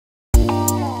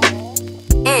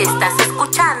Estás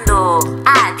escuchando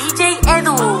a DJ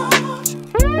EDU.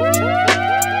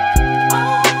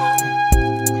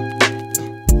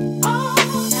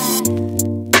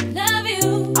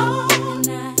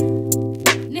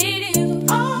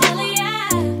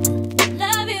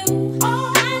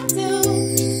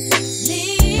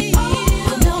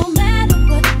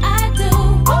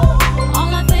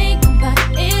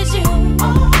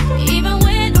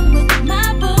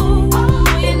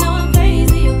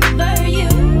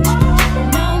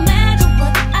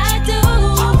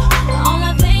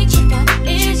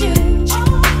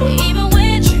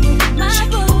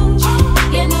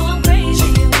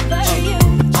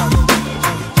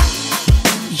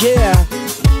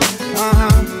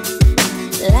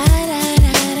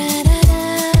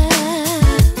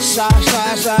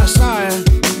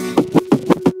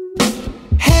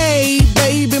 Hey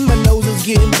baby, my nose is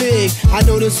getting big. I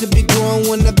know this will be growing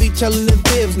when I be telling the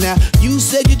fibs. Now you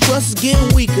said your trust is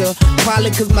getting weaker, probably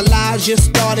cause my lies just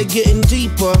started getting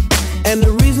deeper. And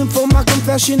the reason for my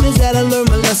confession is that I learned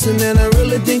my lesson, and I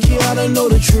really think you ought to know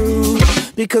the truth.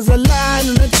 Because I lied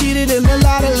and I cheated and I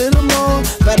lied a little more,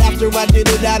 but after I did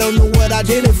it, I don't know what I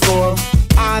did it for.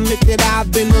 I admit that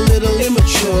I've been a little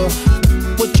immature,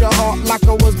 with your heart like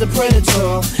I was the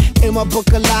predator. In my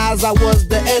book of lies, I was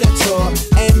the editor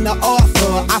and the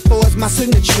author. I forged my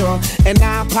signature, and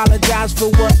I apologize for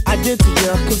what I did to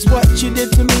you, cause what you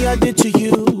did to me, I did to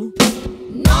you.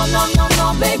 No, no, no,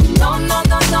 no, baby, no, no,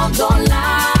 no, no, don't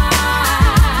lie.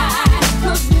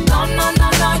 No, no, no,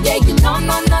 no, yeah, you no,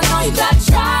 no, no, no, you gotta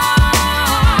try.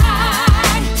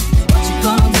 What you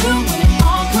gonna do when it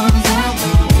all comes out?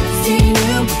 See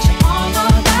you, what you all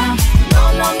about. No,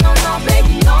 no, no, no,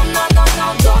 baby, no, no, no, no,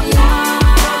 don't lie.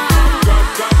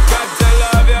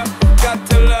 Got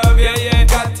to love you, yeah, yeah.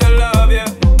 Got to love you,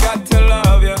 got to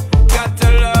love you, got to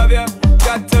love you,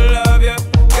 got to love you,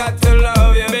 got to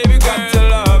love you, baby, got to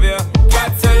love you,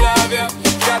 got to love you,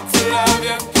 got to love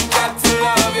you, got to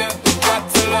love you, got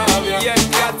to love you, yeah,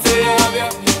 got to love you,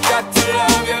 got to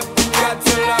love you, got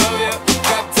to love you,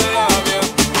 got to love you.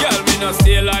 Girl, me no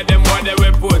stay like them when they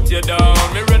will put you down.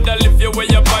 Me rather lift you way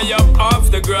up high up off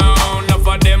the ground. Enough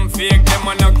of them fake, them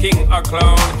are no king or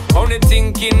clown. Only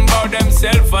thinking about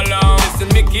themself alone. Listen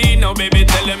me key now, baby,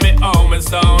 telling me how me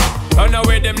sound. Run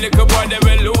away them little boy, they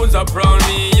will lose up round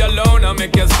me alone. I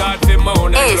make you start to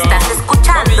moan and groan. Estás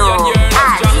escuchando a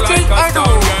DJ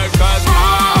EDU.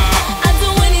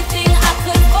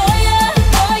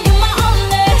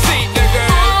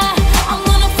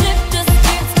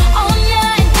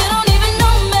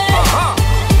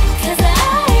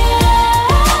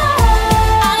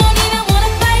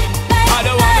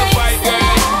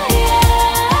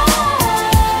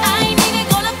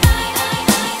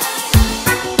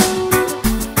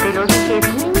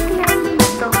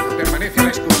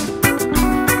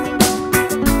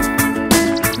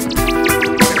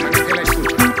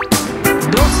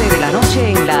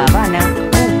 En La Habana,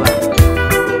 Cuba.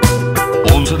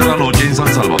 11 de la noche en San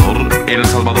Salvador, El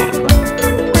Salvador.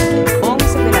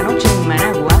 11 de la noche en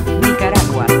Managua,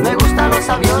 Nicaragua. Me gustan los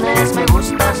aviones, me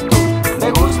gustas tú.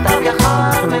 Me gusta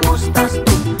viajar, me gustas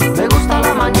tú. Me gusta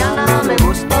la mañana, me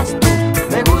gustas tú.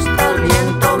 Me gusta el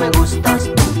viento, me gustas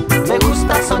tú. Me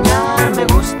gusta soñar, me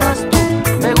gustas tú.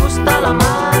 Me gusta la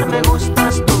mar, me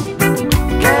gustas tú.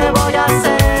 ¿Qué voy a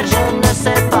hacer? Je ne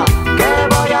sais pas. ¿Qué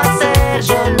voy a hacer?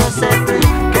 Je ne sais plus.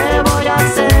 ¿Qué voy a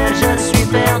hacer? Je suis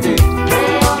perdu.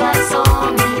 Mi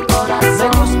corazón, mi corazón. Me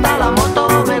gusta la moto,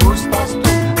 me gustas tú.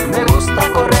 Me gusta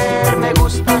correr, me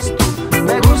gustas tú.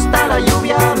 Me gusta la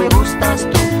lluvia, me gustas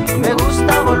tú. Me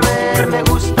gusta volver, me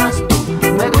gustas tú.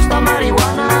 Me gusta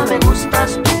marihuana, me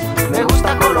gustas tú. Me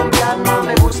gusta colombiana,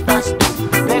 me gustas tú.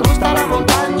 Me gusta la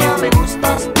montaña, me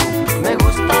gustas tú. Me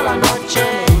gusta la noche.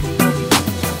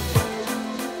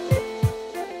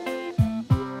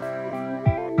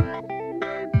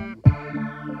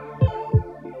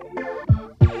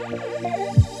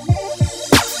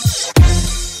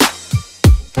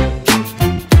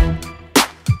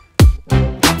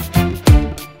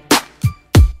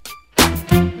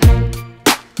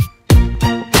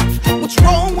 What's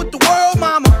wrong with the world,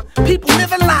 mama? People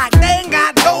living like they ain't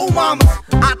got no mamas.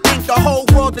 I think the whole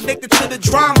world's addicted to the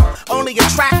drama, only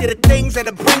attracted to things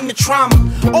that'll bring the trauma.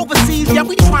 Overseas, yeah,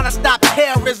 we trying to stop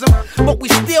terrorism, but we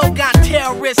still got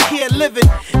terrorists here living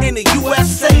in the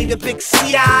USA, the big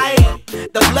CIA,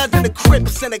 the Bloods and the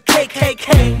Crips and the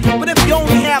KKK. But if you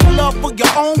only have love for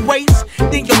your own race,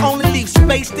 then you only leave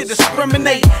space to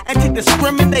discriminate, and to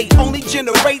discriminate only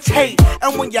generates hate.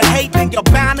 And when you hate, then you're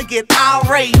bound to get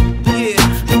irate. Yeah,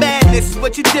 madness is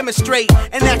what you demonstrate,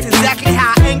 and that's exactly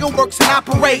how anger works and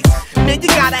operates. Man, you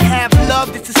gotta have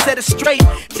love just to set it straight.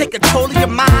 Take control of your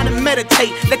mind and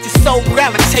meditate. Let your soul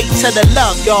gravitate to the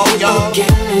love, y'all. People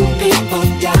killing, people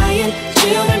dying,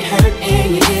 children hurt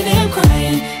and you hear them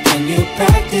crying. When you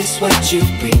practice what you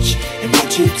preach and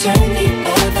what you turn the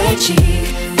other cheek.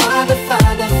 Father,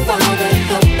 Father, Father,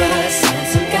 help us. Send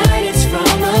some guidance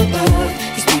from above.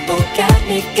 These people got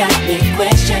me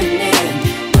questioning.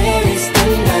 Where is the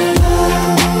love?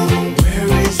 Where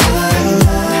is the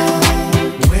love?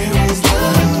 Where is the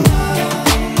love?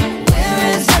 Where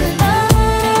is the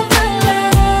love?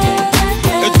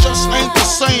 It just ain't the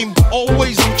same.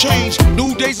 Always new change.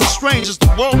 New days are strange. Is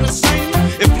the world the same?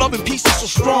 If love and peace is so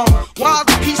strong, why are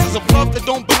the pieces of love that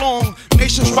don't belong?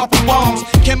 Nations dropping bombs,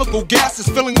 chemical gases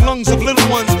filling lungs of little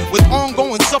ones with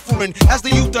ongoing suffering as the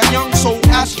youth are young. So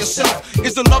ask yourself,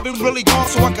 is the loving really gone?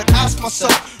 So I could ask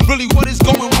myself, really what is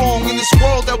going wrong in this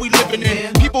world that we living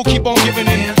in? People keep on giving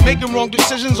in, making wrong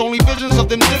decisions, only visions of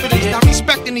them dividends. Not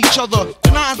respecting each other,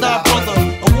 denying thy brother.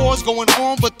 A war's going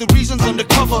on, but the reason's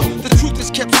undercover. The truth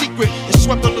is kept secret, it's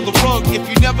swept under the rug. If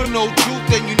you never know truth,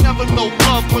 then you never know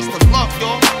love. Where's the love,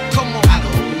 y'all? Come on, I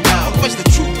don't know. Where's the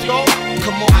truth, y'all?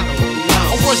 Come on, I don't know.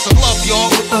 Where's the love, y'all?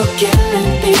 People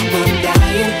killing, people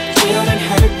dying, children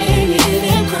hurt and you hear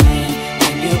them crying.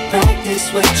 When you practice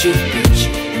what you preach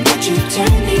and what you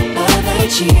turn the other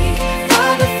cheek.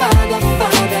 Father, Father,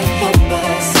 Father, help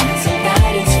us. Send some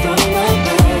guidance from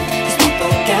above. These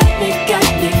people got me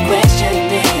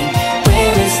questioning.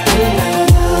 Where is the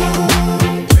love?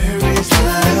 Where is the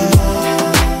love?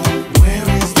 Where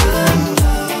is the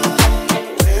love?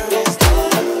 Where is the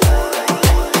love?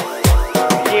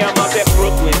 Yeah, I'm out at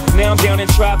Brooklyn. Now I'm down in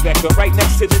Tribeca, right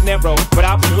next to the Narrow. But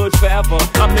I'll be hood forever.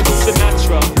 I'm the new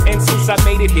Sinatra. And since I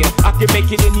made it here, I can make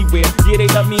it anywhere. Yeah, they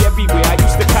love me everywhere. I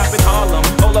used to cop in Harlem.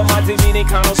 All of my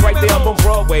Dominicanos right there up on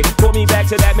Broadway. Pulled me back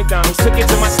to that McDonald's. Took it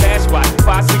to my stash spot,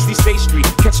 560 State Street.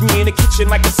 Catch me in the kitchen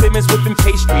like a Simmons whipping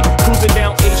pastry. Cruising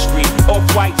down A Street,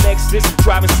 off-white Lexus.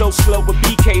 Driving so slow, but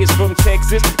BK is from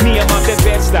Texas. Me, I'm out that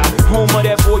Bed-Stuy, home of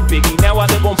that boy Biggie. Now I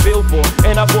live on Billboard,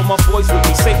 and I brought my boys with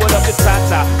me. Say what up to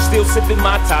Tata, still sipping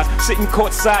my ties. Sitting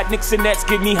courtside, Knicks and Nets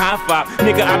give me high five.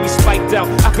 Nigga, I be spiked out,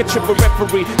 I could trip a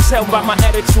referee. Tell by my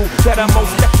attitude that I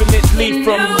most definitely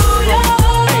from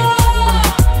hey.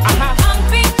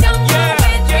 Hungry, don't know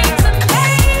where dreams are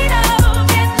made of.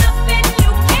 There's nothing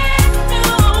you can't do.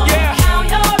 Now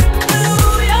you're in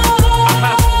New York.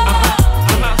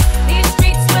 These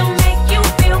streets will make you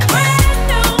feel brand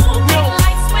new. Big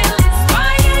lights will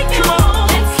inspire you.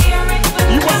 Let's hear it for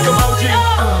You welcome, OG.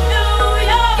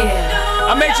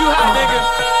 I made you hot, nigga.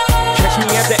 Catch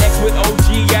me at the X with OG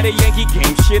at a Yankee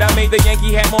game. Shit, I made the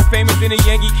Yankee hat more famous than a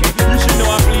Yankee can. You should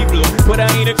know I bleed blue, but I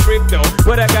ain't a crypto.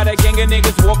 But I got a gang of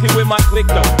niggas walking with my click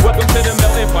though. Welcome to the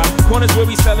melting pot. Corners where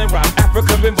we selling rock.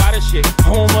 Africa been by the shit.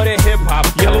 Home of the hip hop.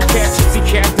 Yellow cap, gypsy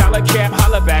cap, dollar cap,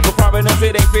 holla back. But foreigners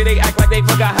it ain't fit. They act like they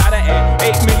forgot how to act.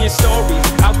 8 million stories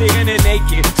out there in the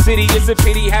naked city. It's a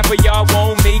pity half of y'all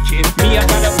won't make it. Me, I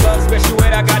got a blood special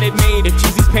ed, I got it made. If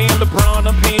Jeezy's paying LeBron,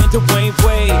 I'm paying Dwayne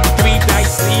Wade. 3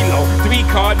 dice CeeLo, 3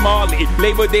 card Marley.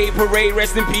 Labor Day parade,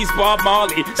 rest in peace Bob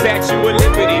Marley. Statue of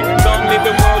Liberty, long live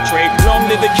the World Trade, long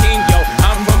live the King, yo.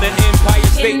 I'm from the Empire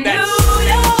State, that's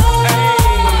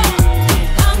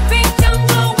Hungry, don't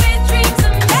know where dreams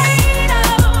are made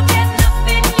of. There's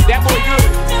nothing you that boy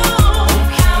good.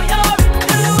 Now you're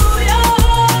in New York.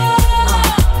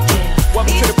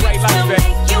 Welcome to the bright light, Will baby.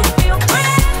 make you feel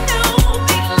brand new.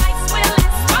 Big lights will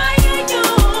inspire you.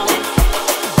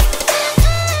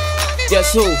 Guess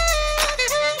who?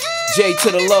 J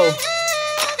to the low,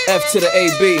 F to the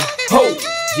AB. Ho,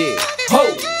 yeah, ho,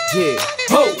 yeah,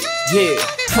 ho, yeah.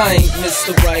 I ain't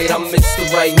Mr. Right, I'm Mr.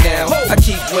 Right now. I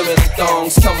keep women in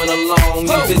thongs coming along.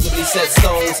 You visibly set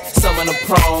stones, some in a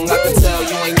prong. I can tell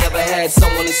you ain't never had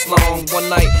someone this long. One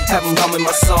night, have them humming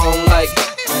my song like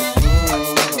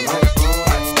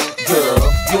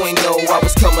girl, you ain't know I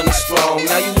was coming in strong.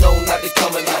 Now you know not to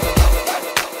come in like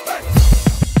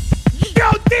Yo,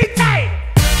 DJ!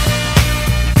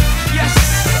 Yes!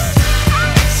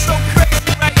 So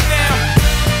crazy right now.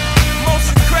 Most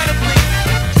incredibly,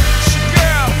 it's your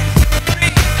girl, me.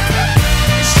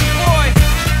 It's your boy,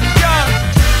 Young.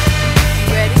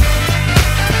 Ready?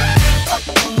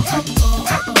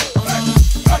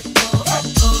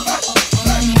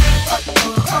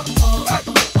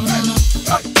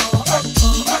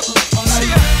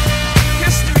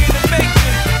 History in the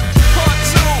making.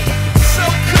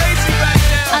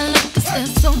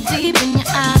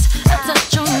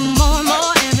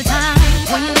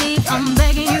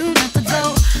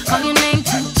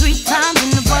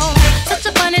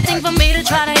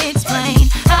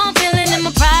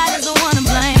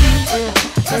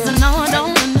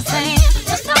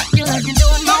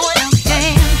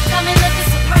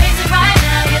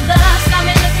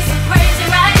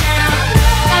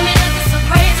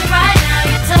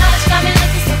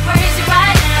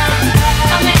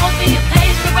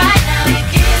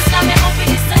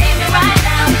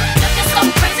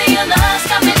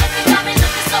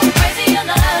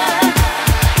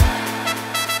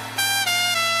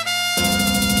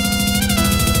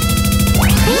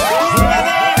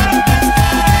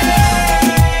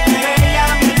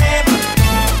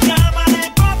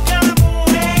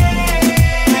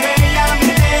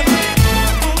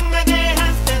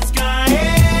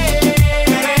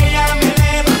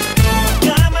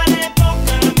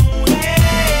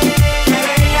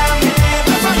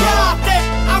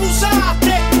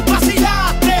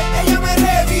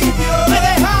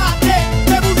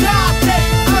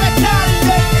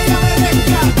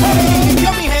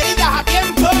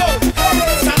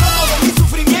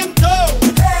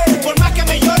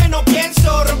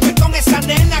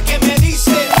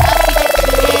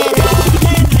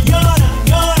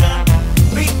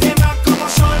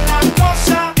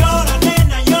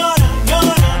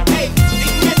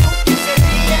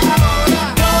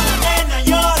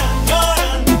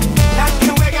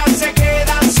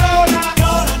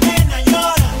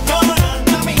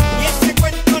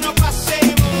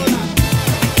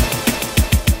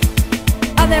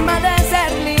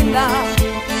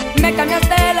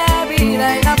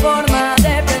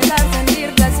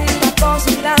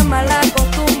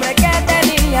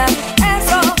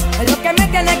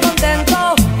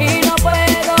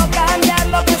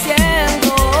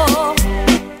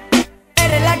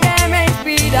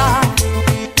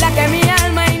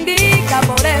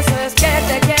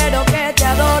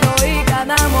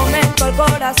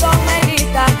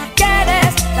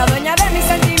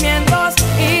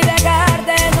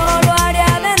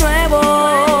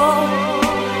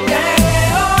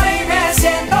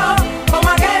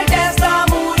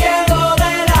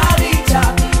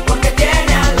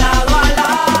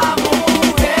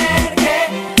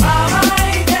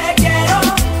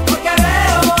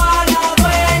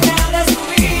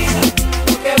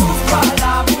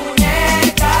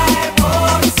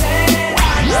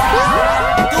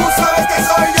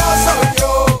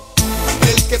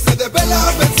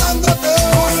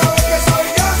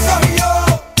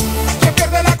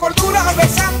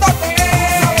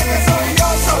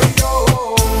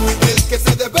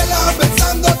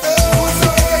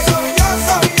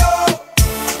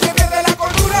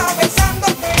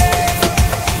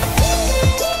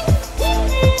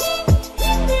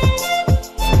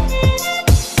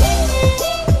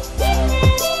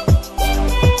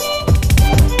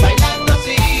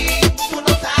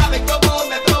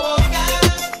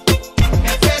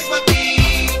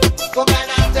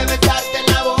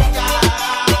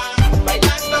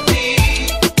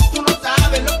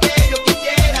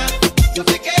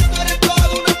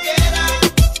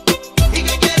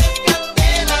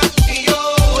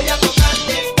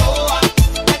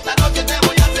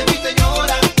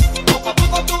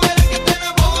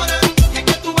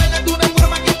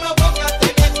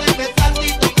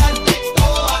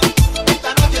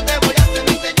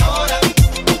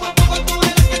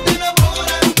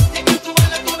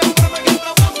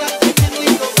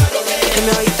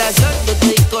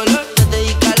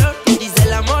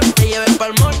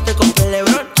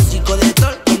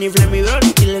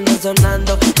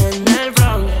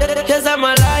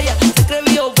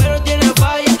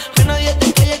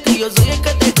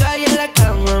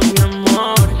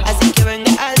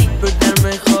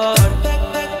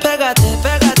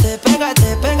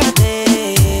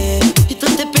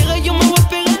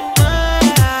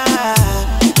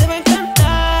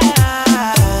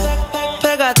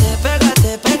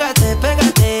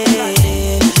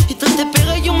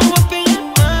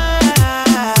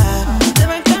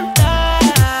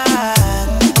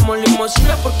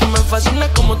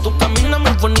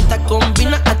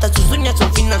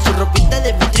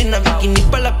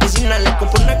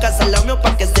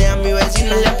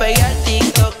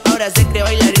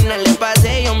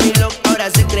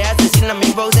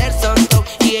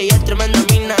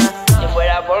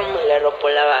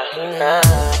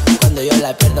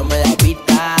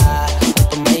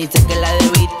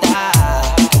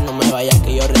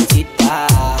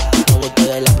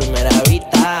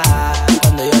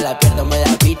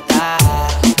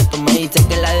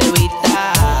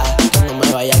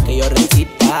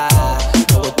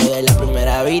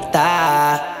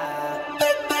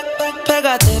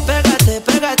 Pégate, pégate,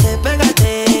 pégate,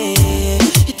 pégate.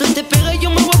 Y tú te pegas y yo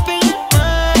me voy a pegar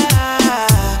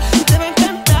más. Te va a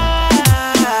encantar.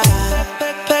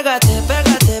 Pégate,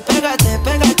 pégate, pégate,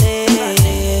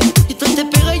 pégate. Y tú te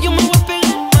pegas y yo me voy a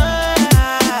pegar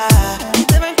más.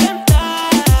 Te va a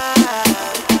encantar.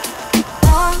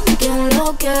 Alguien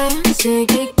lo que sé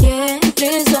que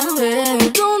quieres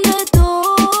saber dónde estoy.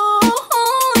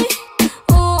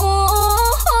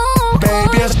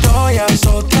 Baby, estoy a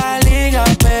otra liga,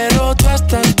 pero tú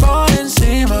estás por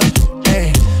encima.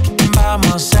 Hey,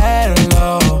 vamos a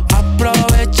hacerlo,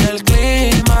 aprovecha el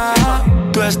clima.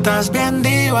 Tú estás bien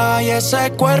diva y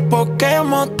ese cuerpo que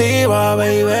motiva,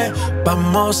 baby.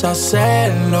 Vamos a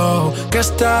hacerlo, que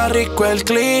está rico el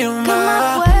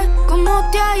clima. ¿Qué me fue? ¿Cómo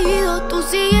te ha ido? Tú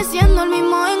sigues siendo el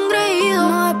mismo engreído.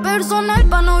 No es personal,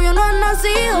 pa' novio no has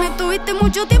nacido. Me tuviste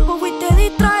mucho tiempo, fuiste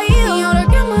distraído. ¿Y ahora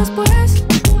qué más pues?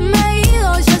 Me he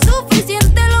ido, ya es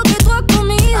suficiente lo que tú has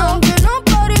comido. Aunque no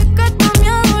parezca, esto me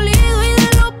ha dolido. Y de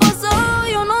lo pasado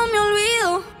yo no me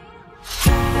olvido.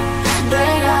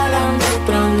 Regálame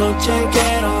otra noche,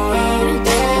 quiero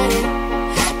verte.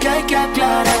 Que hay que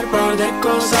aclarar un par de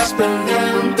cosas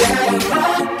pendientes.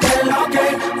 ¿Qué lo que?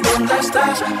 ¿Dónde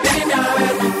estás? Dime a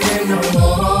ver que yo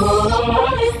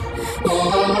voy.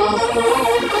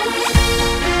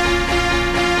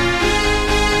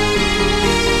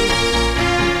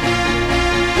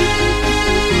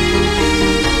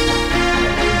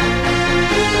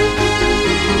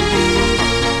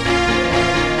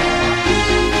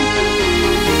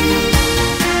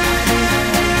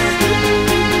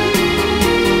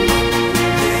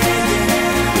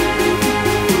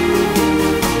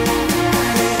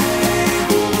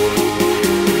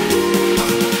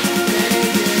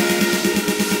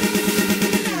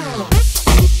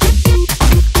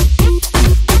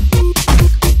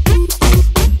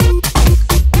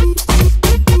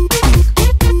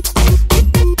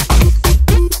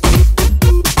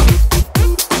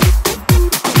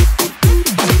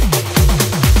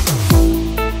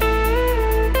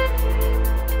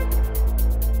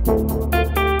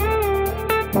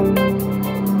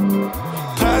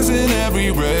 Passing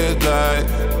every red light,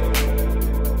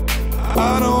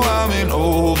 I know I'm in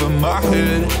over my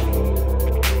head.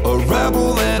 A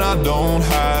rebel and I don't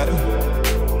hide.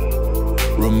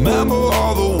 Remember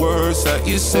all the words that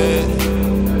you said.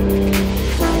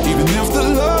 Even if the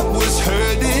love was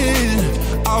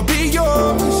hurting, I'll be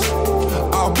yours,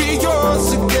 I'll be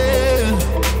yours again.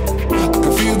 I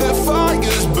can feel that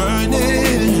fire's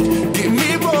burning, give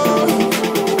me more.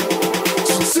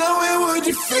 So tell me, would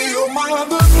you feel my love?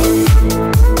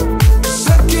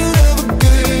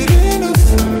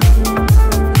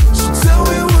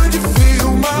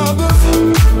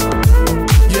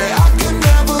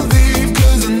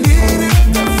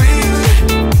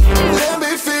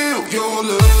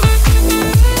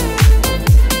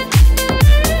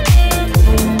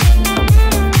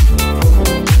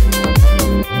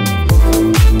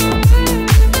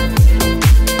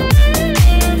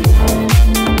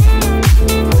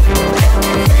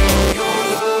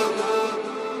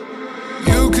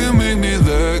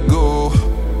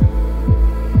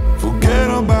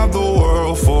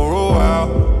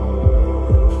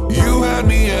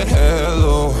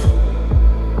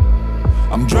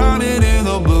 I'm drowning in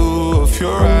the blue of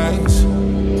your eyes.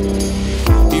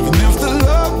 Even if the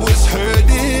love was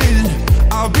hurting,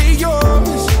 I'll be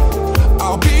yours,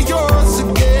 I'll be yours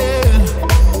again.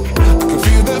 I can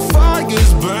feel that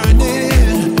fire's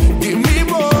burning, give me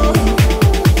more.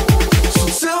 So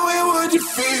tell me, would you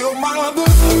feel my love?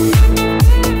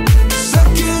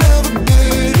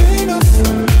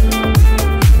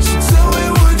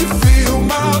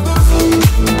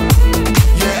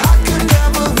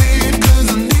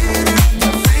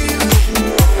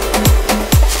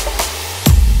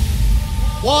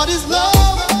 What is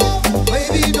love?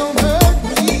 Baby, don't hurt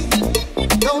me.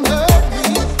 Don't hurt me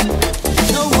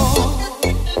no more.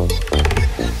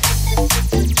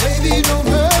 Baby, don't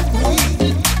hurt me.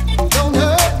 Don't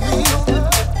hurt me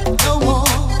no more.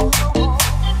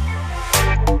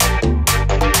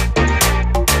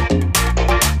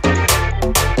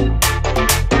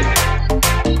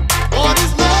 What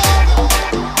is love?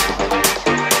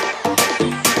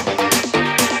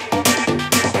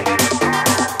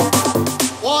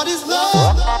 What is love?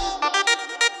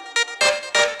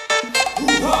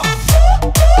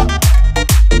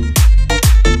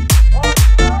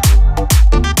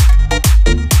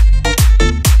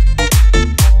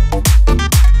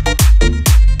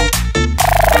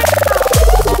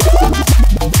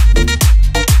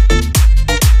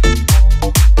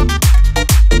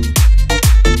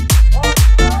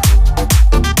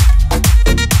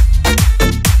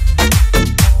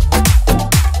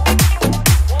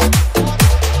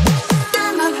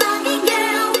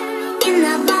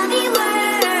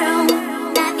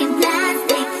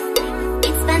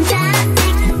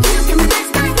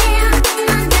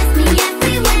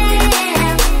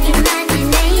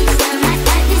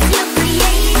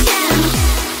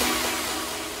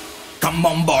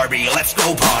 con Barbie. Let's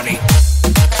go party.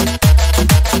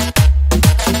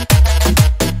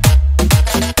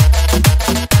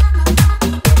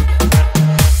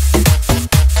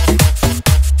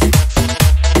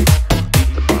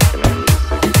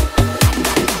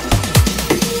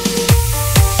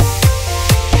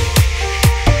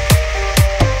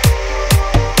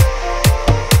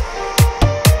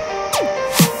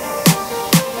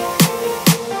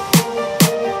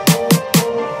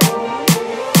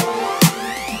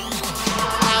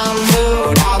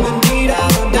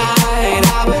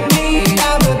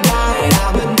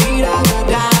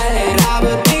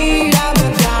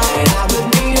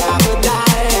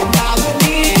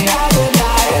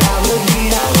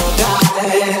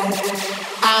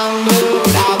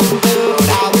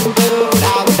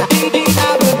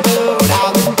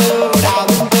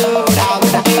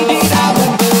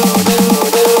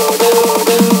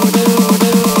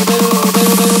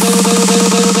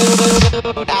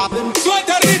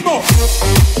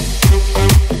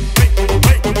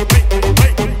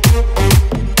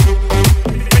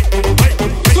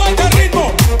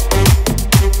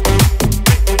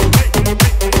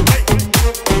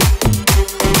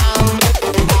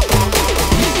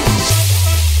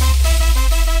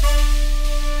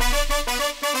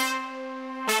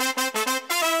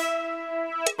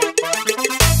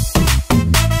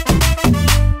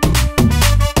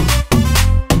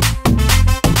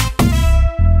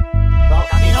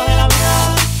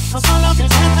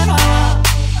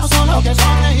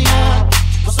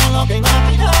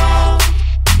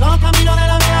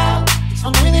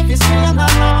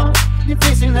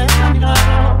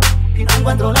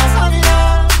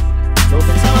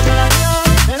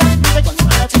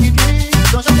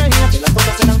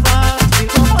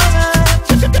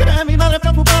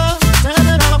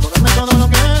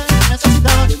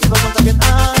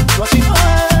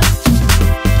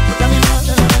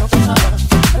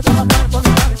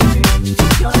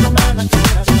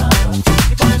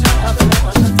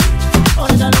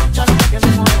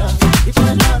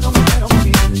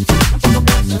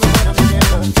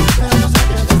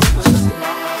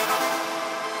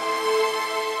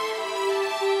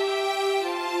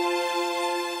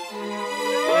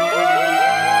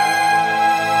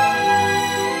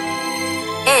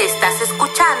 Estás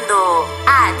escuchando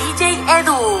a DJ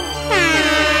Edu.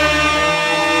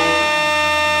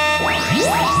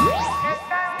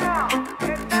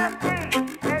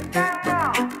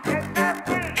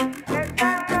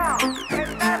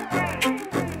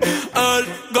 El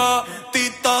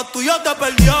gatito tuyo te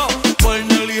perdió por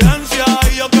negligencia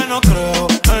y yo que no creo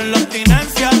en la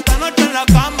abstinencia. Esta noche en la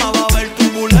cama va a haber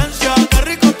turbulencia. Qué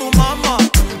rico tu mamá,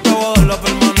 te voy a dar la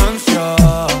permanencia.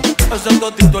 Ese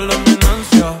gatito es la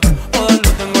eminencia, a darle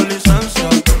tengo licencia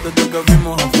desde que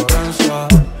fuimos a Florencia.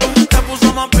 Te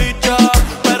puso más picha,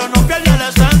 pero no pierde la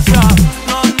esencia.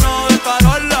 No, no, de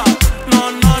Carola,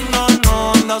 no, no, no,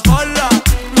 no, anda sola.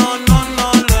 No, no, no,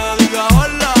 le diga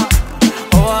hola,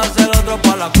 o vas a hacer otro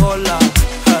pa' la cola.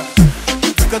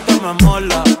 Que te me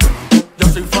mola, yo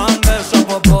soy fan de esa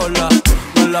popola.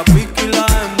 De la piqui, la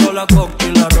endo, la coca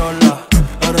y la rola.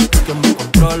 Eres tú quien me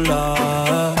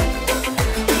controla.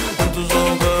 En tus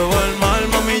ojos veo el mal,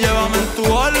 mami, llévame en tu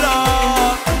ola.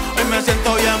 Hoy me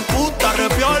siento bien puta,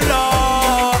 repiola.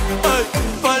 Ey,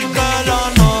 porque la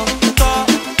nota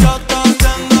ya está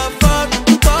haciendo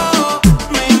efecto.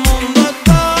 Mi mundo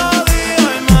está día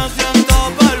y me siento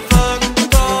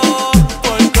perfecto.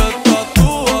 Porque estás tú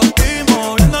aquí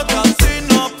moviéndote así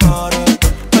no pares.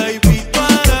 Baby, tú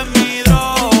eres mi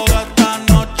droga, esta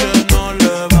noche no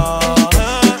le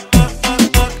bajes.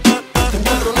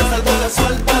 Tengo algo de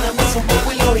sol, para mí es un poco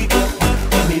ilógico.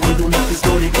 En mi vida un acto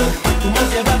histórico. Tú me has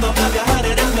llevado a viajar,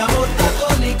 eres mi amor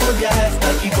católico. El viaje está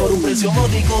aquí por un precio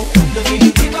módico.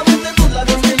 Definitivamente tus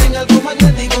labios tienen algo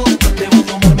magnético. Debo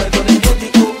tomarme algo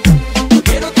energético. No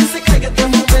quiero que se caiga este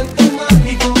momento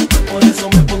mágico. Por eso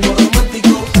me pongo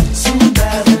romántico.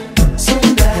 Sudar,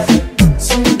 sudar,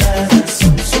 sudar,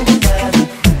 sudar,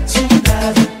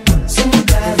 sudar,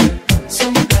 sudar,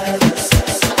 sudar.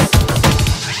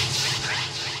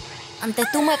 Antes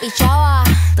tú me pichabas,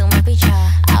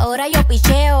 ahora yo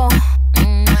picheo.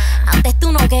 Antes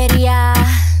tú no querías,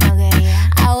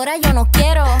 ahora yo no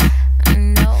quiero.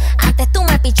 Antes tú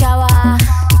me pichabas,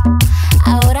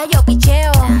 ahora yo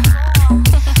picheo.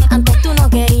 Antes tú no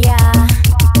querías,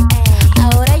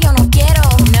 ahora yo no quiero.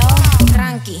 No,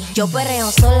 tranqui, yo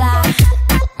perreo sola.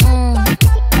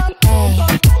 Ey.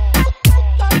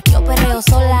 Yo perreo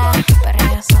sola,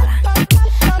 perreo sola.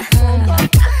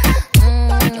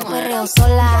 Yo perreo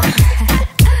sola.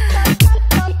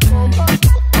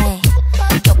 Ey.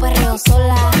 Yo perreo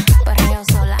sola, perreo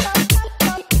sola.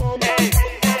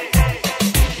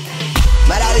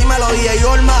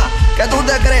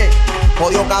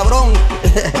 jodido cabrón.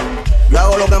 Yo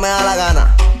hago lo que me da la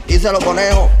gana. Díselo,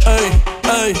 conejo. Ey,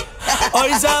 ey.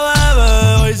 Hoy se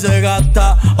bebe, hoy se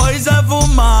gasta, hoy se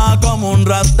fuma como un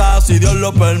rata, si Dios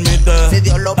lo permite. Si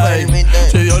Dios lo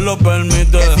permite. Si Dios lo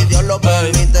permite. Que si Dios lo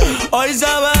permite. Hoy se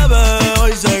bebe,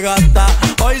 hoy se gasta,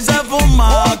 hoy se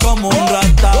fuma como un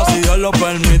rata, si Dios lo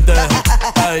permite.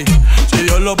 Ey, si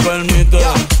Dios lo permite.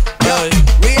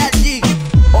 Real G,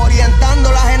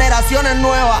 orientando las generaciones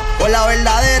nuevas por la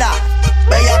verdadera.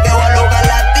 Bella que va a lograr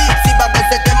la tizi pa' que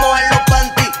se te mojen los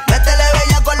panties. Métele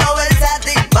bella con los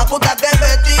versátil, más puta que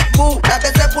Betty Boo. La que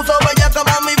se puso bella que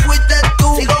mami fuiste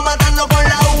tú. Sigo matando con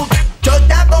la U.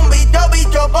 Chota con bicho,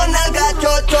 bicho con nalga.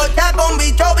 Chota con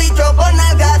bicho, bicho con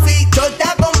nalga. Sí,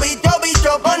 chota con bicho,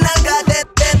 bicho con nalga. Te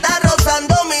está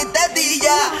rozando mi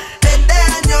tetilla. Este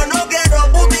año no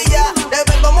quiero putilla. Te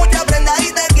ven con mucha prenda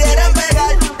y te quieren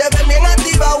pegar. Te ven bien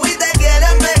activa y te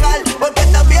quieren pegar. Porque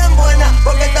estás bien buena,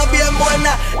 porque estás bien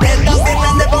buena. Estás bien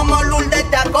grande como Lourdes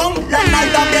Chacón. Las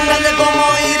nalgas bien grandes como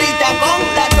Iris Chacón.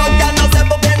 La chocha no sé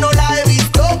por qué no la he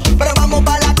visto, pero vamos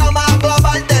pa' la cama a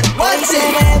clavarte. Hoy se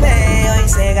bebe, hoy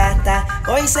se gasta,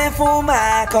 hoy se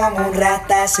fuma como un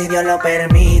rata, si Dios lo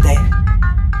permite.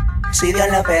 Si Dios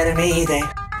lo permite.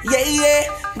 Yeah,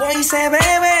 yeah. Hoy se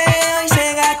bebe, hoy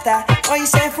se gasta, hoy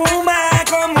se fuma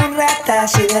como un rata,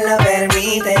 si Dios lo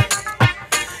permite.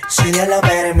 Si Dios lo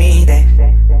permite.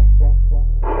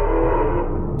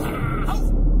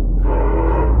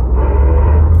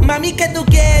 Mami, ¿qué tú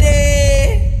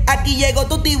quieres? Aquí llegó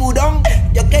tu tiburón.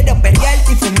 Yo quiero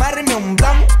perrearte y fumarme un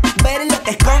blon. Ver lo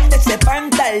que esconde ese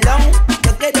pantalón.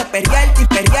 Yo quiero perrearte y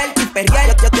perrearte y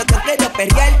perrearte. Yo quiero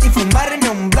perrearte y fumarme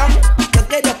un blon. Yo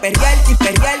quiero perrearte y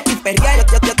perrearte y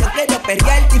perrearte. Yo quiero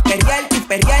perrearte y perrearte y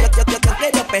perrearte. Yo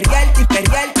quiero perrearte y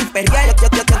perrearte y perrearte. Yo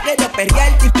quiero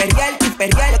perrearte y perrearte y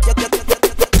perrearte.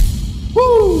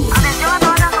 Atención a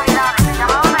todas las unidades.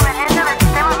 Llamado de emergencia del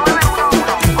sistema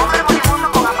 911. Hombre moribundo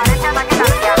con aparente ataque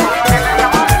cardíaco.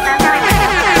 Necesitamos asistencia de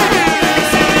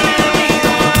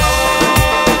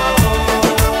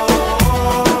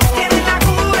Tiene la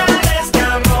cura de este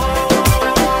amor.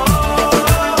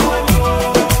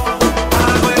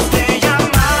 Hago este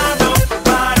llamado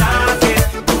para que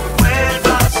tú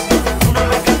vuelvas. Una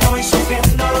vez que estoy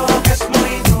sufriendo, que es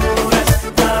muy dura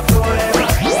esta prueba.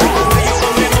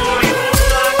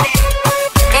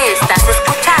 Estás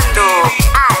escuchando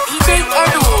a DJ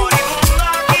Edu.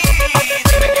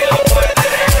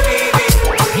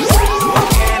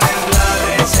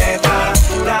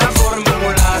 La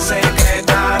fórmula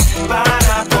secreta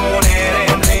para poner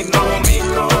en ritmo mi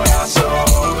corazón.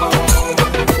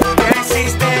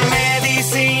 Existe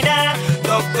medicina,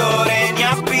 doctor en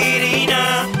aspirina,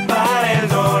 para el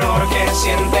dolor que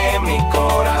siente mi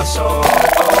corazón.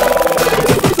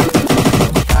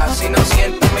 Casi no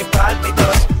siento mis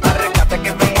pálpitos, arréglate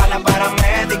que venga la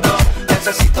paramédico.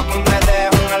 Necesito que me dé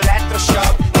un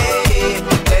electroshock,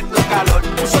 de tu calor,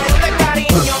 un sueño de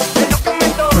cariño.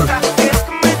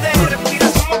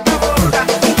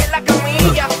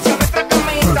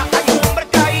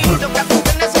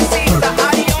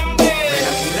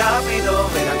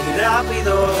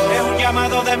 Es un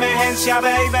llamado de emergencia,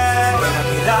 baby. Ven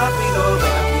aquí rápido,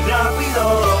 ven aquí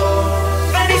rápido.